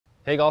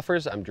Hey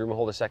golfers, I'm Drew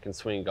Maholder, Second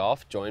Swing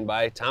Golf, joined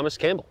by Thomas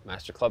Campbell,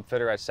 Master Club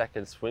Fitter at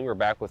Second Swing. We're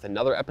back with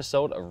another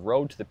episode of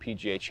Road to the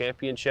PGA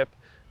Championship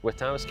with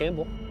Thomas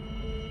Campbell.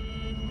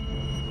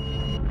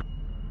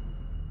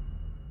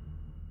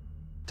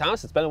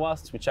 Thomas, it's been a while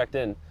since we checked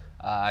in.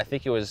 I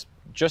think it was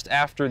just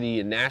after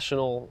the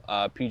National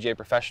PGA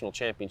Professional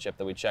Championship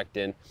that we checked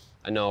in.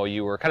 I know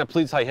you were kind of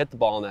pleased how you hit the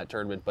ball in that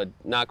tournament, but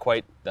not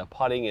quite the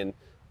putting, and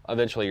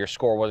eventually your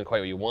score wasn't quite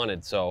what you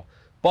wanted.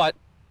 But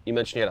you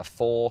mentioned you had a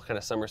full kind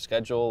of summer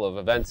schedule of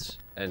events,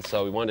 and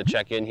so we wanted to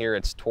check in here.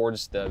 It's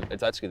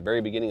actually the very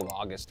beginning of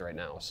August right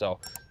now, so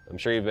I'm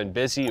sure you've been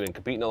busy, you've been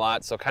competing a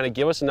lot, so kind of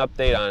give us an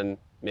update on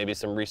maybe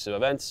some recent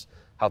events,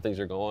 how things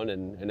are going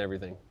and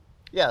everything.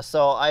 Yeah,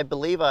 so I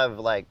believe I've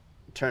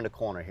turned a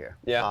corner here.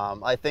 Yeah.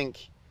 I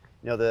think,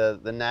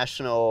 the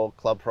National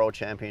Club Pro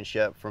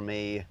Championship for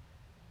me,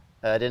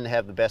 I didn't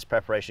have the best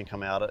preparation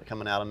coming out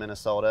of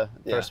Minnesota.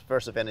 Yeah.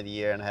 First event of the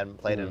year, and I hadn't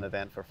played an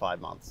event for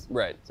 5 months.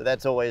 Right. So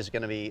that's always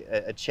going to be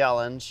a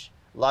challenge.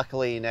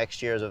 Luckily,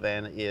 next year's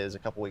event is a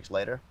couple weeks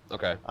later.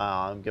 Okay.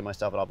 Give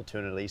myself an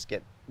opportunity to at least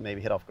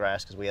maybe hit off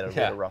grass, because we had a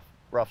Yeah. really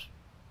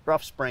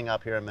rough spring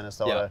up here in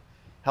Minnesota. Yeah.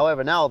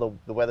 However, now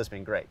the weather's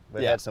been great.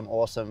 We've Yeah. had some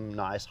awesome,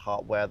 nice,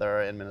 hot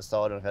weather in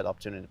Minnesota. We've had the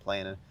opportunity to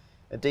play in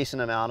a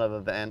decent amount of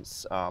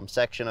events,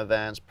 section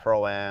events,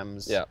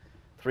 pro-ams. Yeah.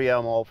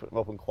 3M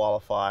Open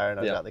qualifier, and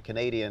I've Yeah. got the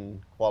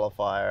Canadian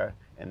qualifier,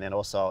 and then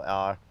also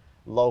our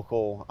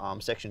local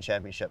section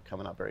championship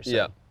coming up very soon.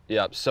 Yeah,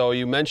 yeah. So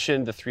you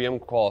mentioned the 3M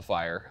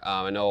qualifier.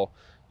 I know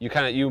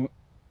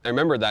I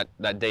remember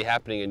that day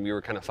happening, and we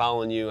were kind of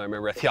following you. I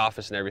remember at the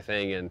office and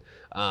everything,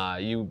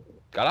 and you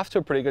got off to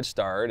a pretty good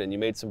start, and you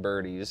made some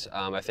birdies.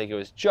 I think it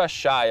was just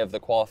shy of the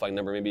qualifying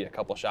number, maybe a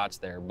couple shots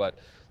there, but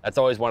that's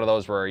always one of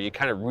those where you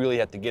kind of really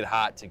have to get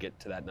hot to get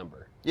to that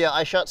number. Yeah,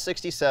 I shot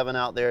 67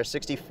 out there.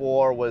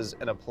 64 was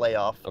in a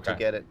playoff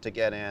Okay. to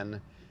get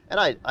in,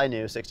 and I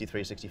knew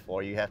 63,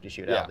 64 you have to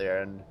shoot Yeah. out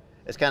there, and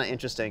it's kind of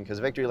interesting because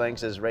Victory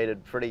Links is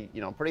rated pretty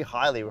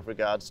highly with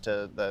regards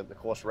to the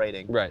course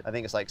rating. Right. I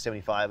think it's like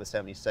 75 or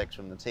 76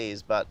 from the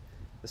tees, but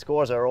the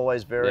scores are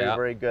always very, Yeah.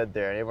 very good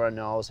there. Everyone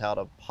knows how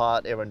to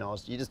putt. Everyone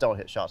knows you just don't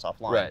hit shots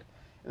offline. Right.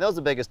 And that was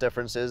the biggest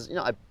difference is,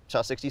 I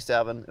shot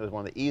 67. It was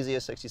one of the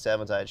easiest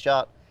 67s I had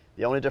shot.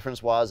 The only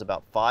difference was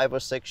about 5 or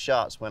 6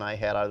 shots when I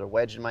had either a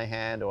wedge in my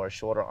hand or a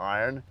shorter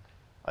iron.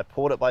 I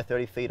pulled it by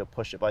 30 feet or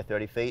pushed it by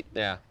 30 feet.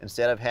 Yeah.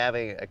 Instead of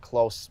having a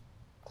close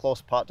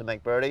putt to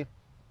make birdie,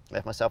 I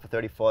left myself a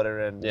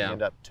 30-footer and Yeah.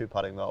 ended up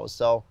 2-putting those.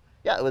 So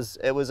yeah, it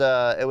was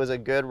a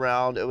good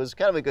round. It was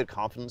kind of a good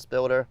confidence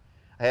builder.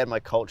 I had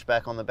my coach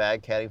back on the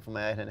bag caddying for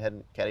me. I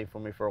hadn't caddied for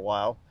me for a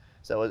while,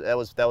 so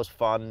that was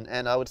fun.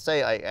 And I would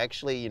say I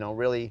actually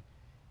really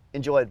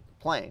enjoyed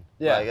playing.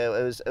 Yeah.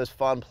 It was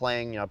fun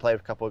playing. I played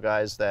with a couple of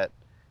guys that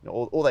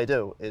all they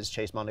do is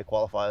chase Monday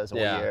qualifiers all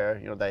Yeah.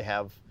 year. They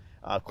have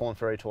Corn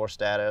Ferry Tour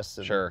status.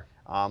 And, Sure.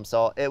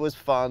 so it was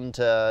fun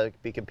to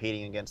be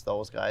competing against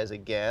those guys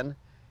again.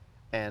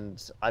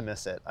 And I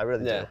miss it. I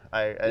really Yeah. do.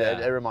 Yeah.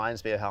 It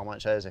reminds me of how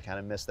much I kind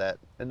of miss that.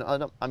 And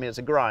I mean, it's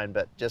a grind,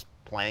 but just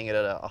playing it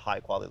at a high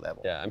quality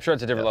level. Yeah, I'm sure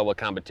it's a different Yeah. level of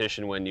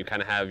competition when you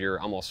kind of have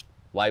your almost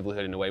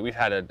livelihood in a way. We've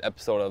had an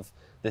episode of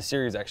this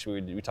series,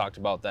 actually, we talked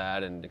about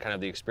that and kind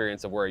of the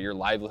experience of where your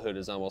livelihood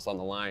is almost on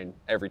the line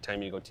every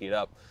time you go tee it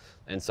up.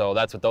 And so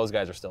that's what those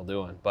guys are still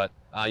doing. But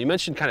you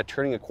mentioned kind of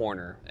turning a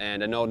corner,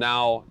 and I know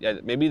now, yeah,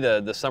 maybe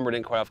the summer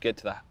didn't quite get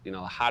to the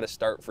hottest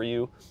start for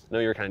you. I know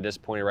you were kind of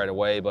disappointed right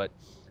away, but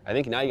I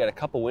think now you got a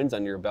couple wins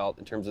under your belt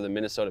in terms of the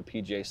Minnesota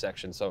PGA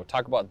section. So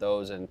talk about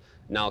those and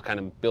now kind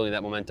of building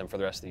that momentum for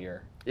the rest of the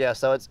year. Yeah,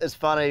 so it's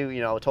funny,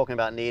 talking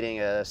about needing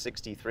a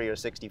 63 or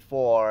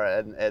 64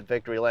 at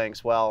Victory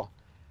Links. Well,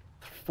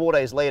 4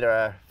 days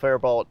later,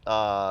 Fairbolt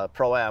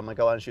Pro-Am, I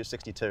go out and shoot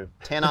 62,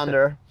 10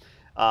 under.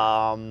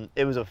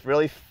 It was a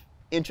really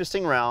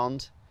interesting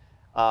round.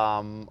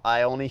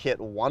 I only hit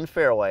one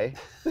fairway,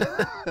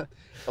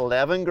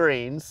 11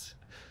 greens,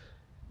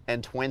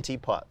 and 20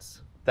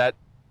 putts.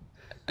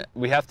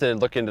 We have to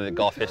look into the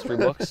golf history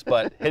books,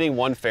 but hitting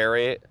one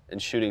fairway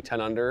and shooting 10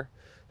 under,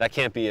 that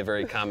can't be a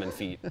very common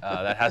feat.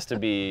 That has to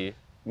be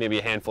maybe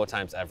a handful of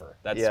times ever.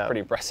 That's Yeah. pretty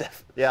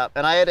impressive. Yeah,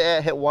 and I had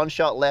to hit one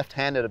shot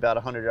left-handed about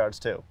 100 yards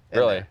too.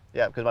 Really? There.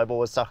 Yeah, because my ball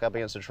was stuck up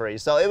against a tree.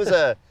 So it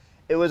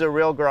was a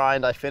real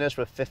grind. I finished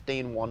with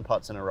 15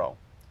 one-putts in a row.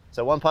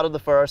 So one putt of the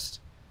first,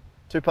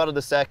 2 putt of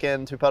the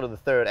second, 2 putt of the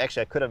third.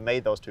 Actually, I could have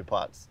made those 2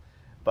 putts,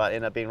 but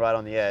ended up being right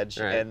on the edge.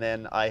 Right. And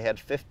then I had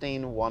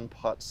 15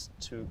 one-putts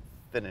to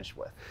finish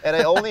with. And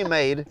I only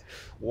made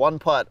one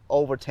putt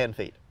over 10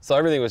 feet. So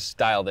everything was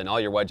dialed in. All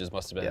your wedges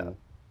must have been Yeah.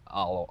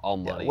 all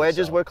muddy.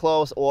 Wedges so. were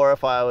close, or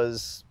if I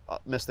was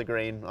missed the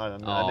green, I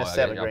missed okay,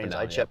 7 up and greens, down,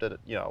 I yeah. chipped it,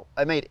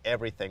 I made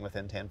everything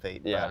within 10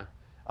 feet. Yeah.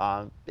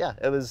 But, yeah,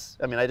 it was,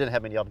 I didn't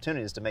have many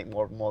opportunities to make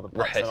more than putts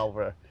Right.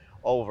 than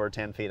over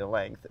 10 feet in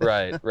length.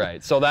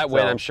 Right. So that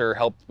win, So- I'm sure,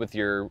 helped with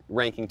your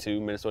ranking to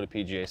Minnesota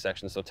PGA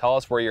section. So tell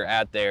us where you're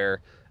at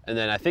there. And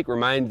then I think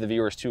remind the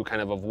viewers, too,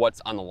 kind of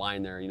what's on the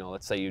line there.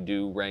 Let's say you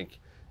do rank,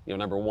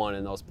 number 1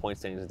 in those point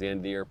standings at the end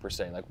of the year, per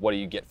se. Like, what do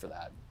you get for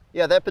that?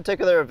 Yeah, that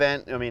particular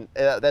event, I mean,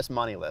 that's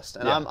money list,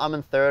 and Yeah. I'm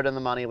in third in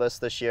the money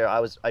list this year.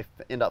 I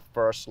ended up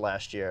first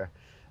last year,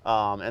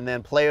 and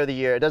then player of the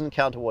year. It doesn't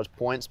count towards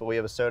points, but we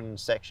have a certain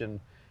section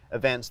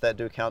events that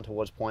do count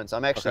towards points.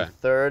 I'm actually Okay.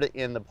 third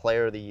in the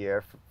player of the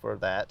year for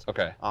that.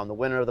 Okay. The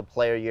winner of the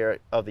player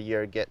of the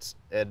year gets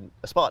a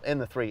spot in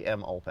the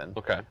 3M Open.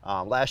 Okay.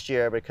 Last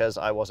year, because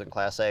I wasn't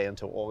Class A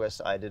until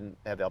August, I didn't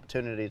have the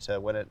opportunity to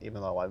win it,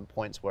 even though my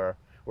points were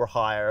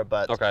higher.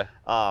 But Okay.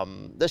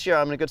 this year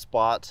I'm in a good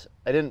spot.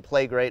 I didn't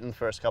play great in the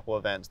first couple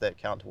of events that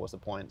count towards the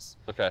points.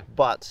 Okay.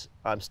 But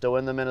I'm still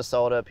in the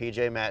Minnesota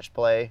PGA match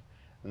play,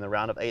 in the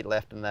round of 8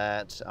 left in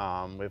that.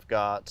 We've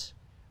got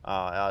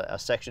a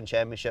section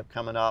championship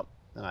coming up,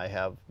 and I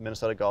have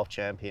Minnesota Golf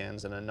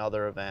Champions and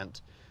another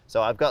event.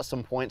 So I've got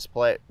some points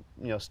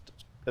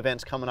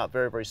events coming up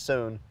very, very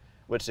soon,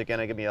 which are going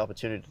to give me an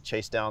opportunity to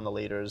chase down the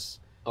leaders.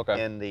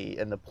 Okay. In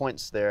the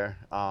points there,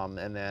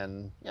 and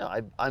then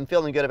I'm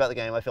feeling good about the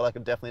game. I feel like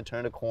I've definitely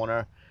turned a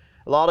corner.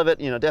 A lot of it,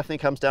 definitely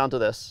comes down to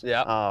this.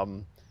 Yeah.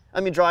 I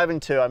mean, driving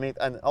too. I mean,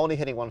 I'm only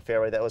hitting one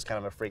fairway. That was kind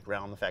of a freak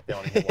round. The fact that I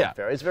only hit Yeah. one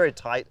fairway. It's very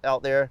tight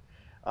out there,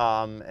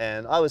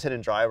 and I was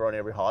hitting driver on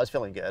every hole. I was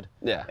feeling good.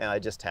 Yeah. And I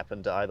just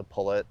happened to either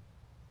pull it.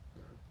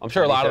 I'm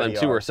sure a lot of them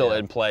 30 too are yards, still yeah.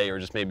 in play, or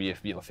just maybe a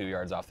few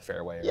yards off the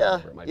fairway, or Yeah,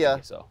 whatever it might yeah.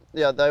 be. So.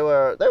 Yeah, they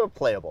were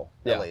playable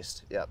Yeah. at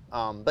least. Yeah.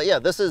 But yeah,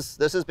 this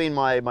has been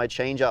my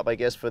change up, I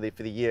guess, for the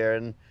year,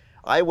 and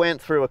I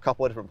went through a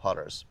couple of different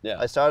putters. Yeah.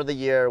 I started the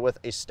year with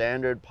a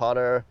standard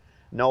putter,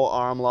 no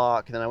arm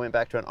lock, and then I went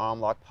back to an arm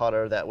lock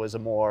putter that was a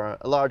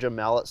larger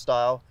mallet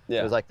style.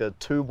 Yeah. It was like the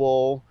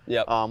 2-ball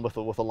Yep.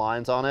 with the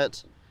lines on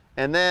it.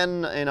 And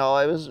then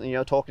I was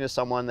talking to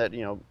someone that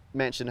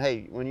mentioned,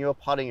 hey, when you're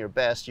putting your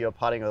best, you're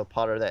putting with a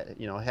putter that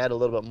had a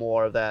little bit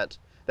more of that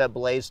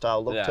blade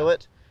style look to Yeah.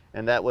 it.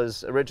 And that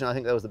was originally, I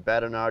think that was the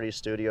Bettinardi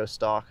Studio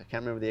stock. I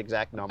can't remember the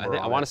exact number.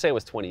 I want to say it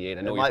was 28.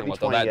 I know It what might you're be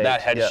talking about, though.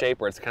 That 28, head yeah. shape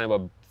where it's kind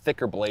of a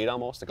thicker blade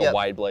almost, like Yeah, a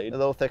wide blade. a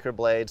little thicker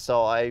blade.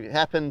 So I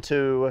happened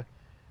to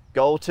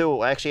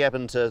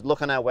happened to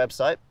look on our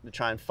website to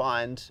try and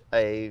find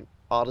a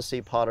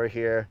Odyssey putter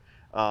here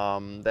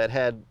that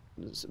had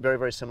very,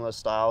 very similar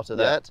style to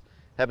that.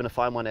 Happened to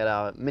find one at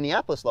our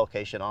Minneapolis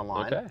location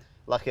online. Okay.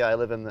 Lucky I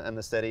live in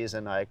the cities,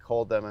 and I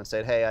called them and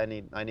said, hey, I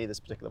need this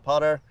particular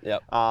putter.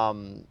 Yep.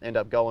 End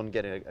up going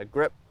getting a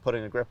grip,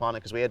 putting a grip on it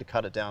because we had to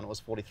cut it down. It was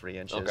 43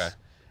 inches. Okay.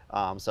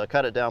 So I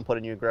cut it down, put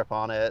a new grip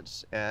on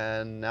it,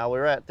 and now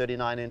we're at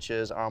 39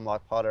 inches arm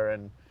lock putter,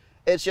 and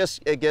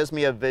it gives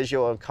me a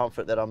visual and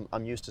comfort that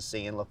I'm used to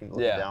seeing, looking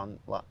Yeah.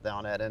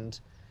 down at. And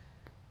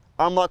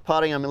arm lock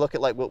putting, I mean, look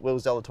at like Will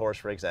Zalatoris,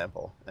 for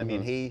example. I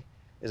mean, he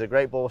is a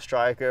great ball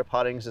striker.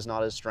 Putting is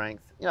not his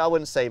strength. I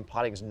wouldn't say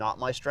putting is not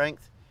my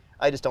strength.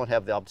 I just don't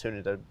have the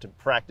opportunity to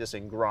practice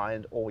and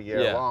grind all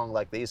year long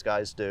like these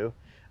guys do.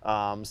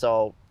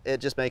 So it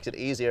just makes it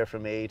easier for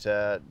me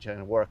to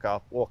walk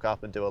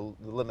up and do a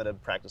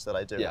limited practice that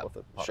I do with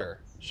the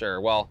putter.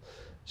 Sure. Well,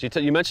 so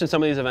you mentioned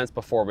some of these events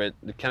before, but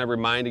to kind of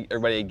remind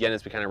everybody again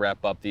as we kind of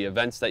wrap up the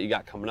events that you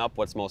got coming up,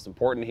 what's most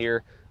important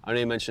here. I know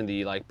you mentioned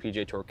the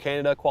PGA Tour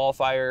Canada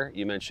qualifier.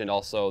 You mentioned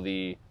also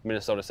the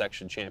Minnesota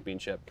Section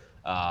Championship.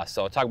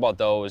 So talk about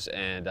those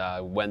and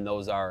when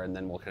those are, and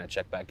then we'll kind of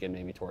check back in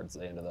maybe towards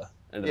the end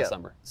of the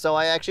summer. So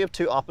I actually have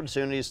 2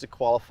 opportunities to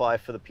qualify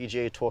for the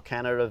PGA Tour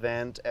Canada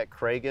event at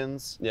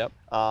Craigan's. Yep.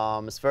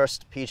 It's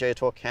first PGA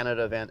Tour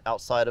Canada event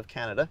outside of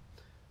Canada.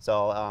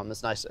 So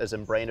it's nice, it's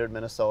in Brainerd,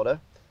 Minnesota.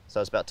 So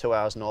it's about 2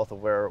 hours north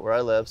of where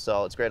I live.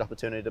 So it's a great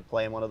opportunity to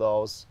play in one of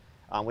those.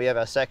 We have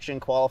our section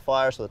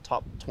qualifier, so the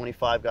top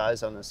 25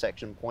 guys on the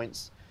section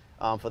points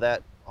for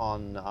that.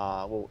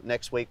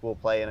 Next week we'll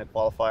play in a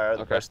qualifier.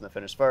 The person that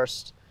finished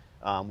first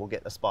will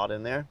get a spot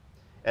in there.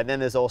 And then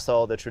there's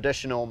also the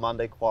traditional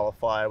Monday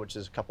qualifier, which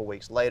is a couple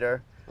weeks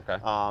later. Okay.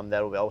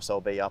 That will also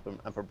be up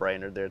for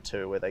Brainerd there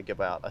too, where they give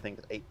out, I think,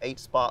 eight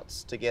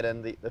spots to get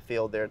in the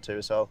field there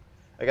too. So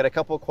I got a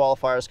couple of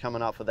qualifiers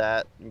coming up for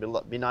that.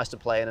 It'd be nice to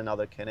play in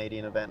another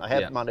Canadian event. I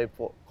have Monday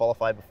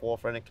qualified before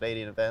for a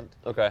Canadian event.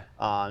 Okay.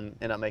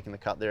 End up making the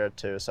cut there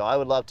too. So I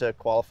would love to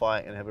qualify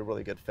and have a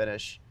really good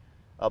finish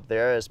up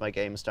there as my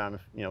game is starting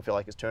to feel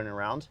like it's turning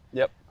around.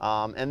 Yep.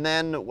 And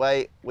then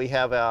we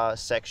have our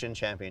section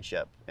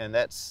championship, and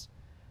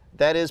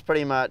that is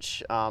pretty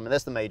much and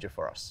that's the major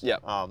for us.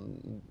 Yep.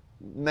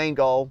 Main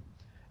goal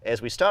as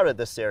we started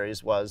this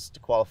series was to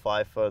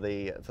qualify for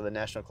the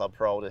National Club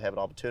Pro, to have an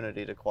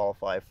opportunity to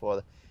qualify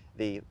for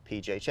the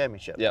PGA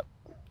Championship. Yep.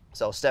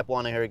 So step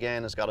 1 here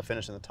again has got to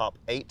finish in the top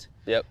 8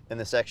 Yep. in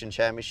the section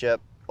championship.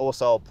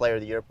 Also, player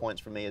of the year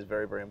points for me is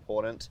very, very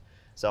important.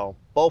 So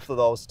both of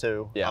those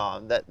two,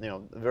 that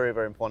very,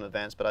 very important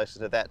events. But I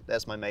said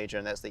that's my major,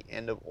 and that's the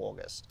end of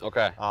August.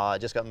 Okay. I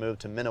just got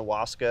moved to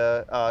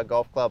Minnewaska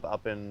Golf Club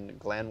up in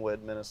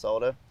Glenwood,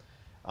 Minnesota.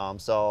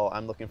 So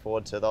I'm looking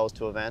forward to those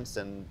 2 events,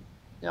 and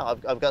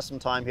I've got some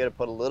time here to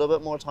put a little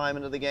bit more time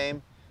into the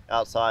game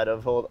outside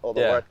of all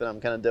the work that I'm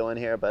kind of doing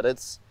here. But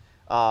it's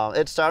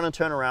starting to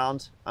turn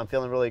around. I'm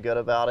feeling really good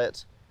about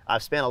it.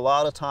 I've spent a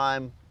lot of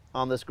time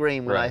on this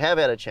green when I have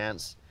had a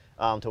chance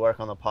to work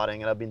on the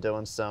putting, and I've been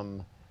doing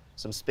some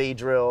some speed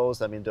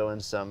drills. I've been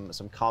doing some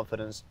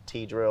confidence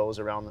tee drills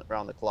around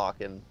the clock,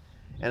 and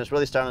it's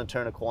really starting to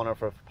turn a corner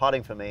for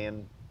putting for me.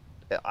 And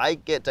I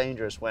get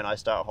dangerous when I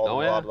start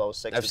holding a lot of those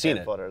 6 to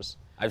 10 footers.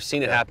 I've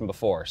seen it happen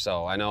before,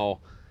 so I know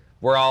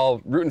we're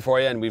all rooting for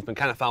you, and we've been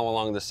kind of following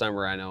along this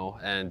summer, I know,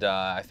 and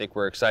I think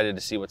we're excited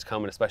to see what's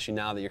coming, especially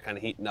now that you're kind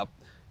of heating up,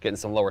 getting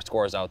some lower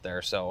scores out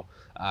there. So,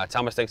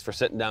 Thomas, thanks for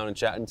sitting down and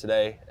chatting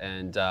today,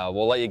 and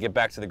we'll let you get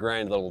back to the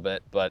grind a little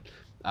bit, but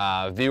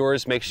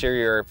viewers, make sure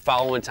you're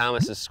following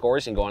Thomas's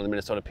scores. You can go on the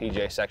Minnesota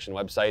PGA section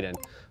website and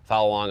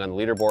follow along on the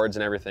leaderboards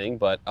and everything,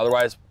 but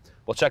otherwise,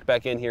 we'll check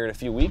back in here in a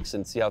few weeks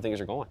and see how things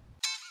are going.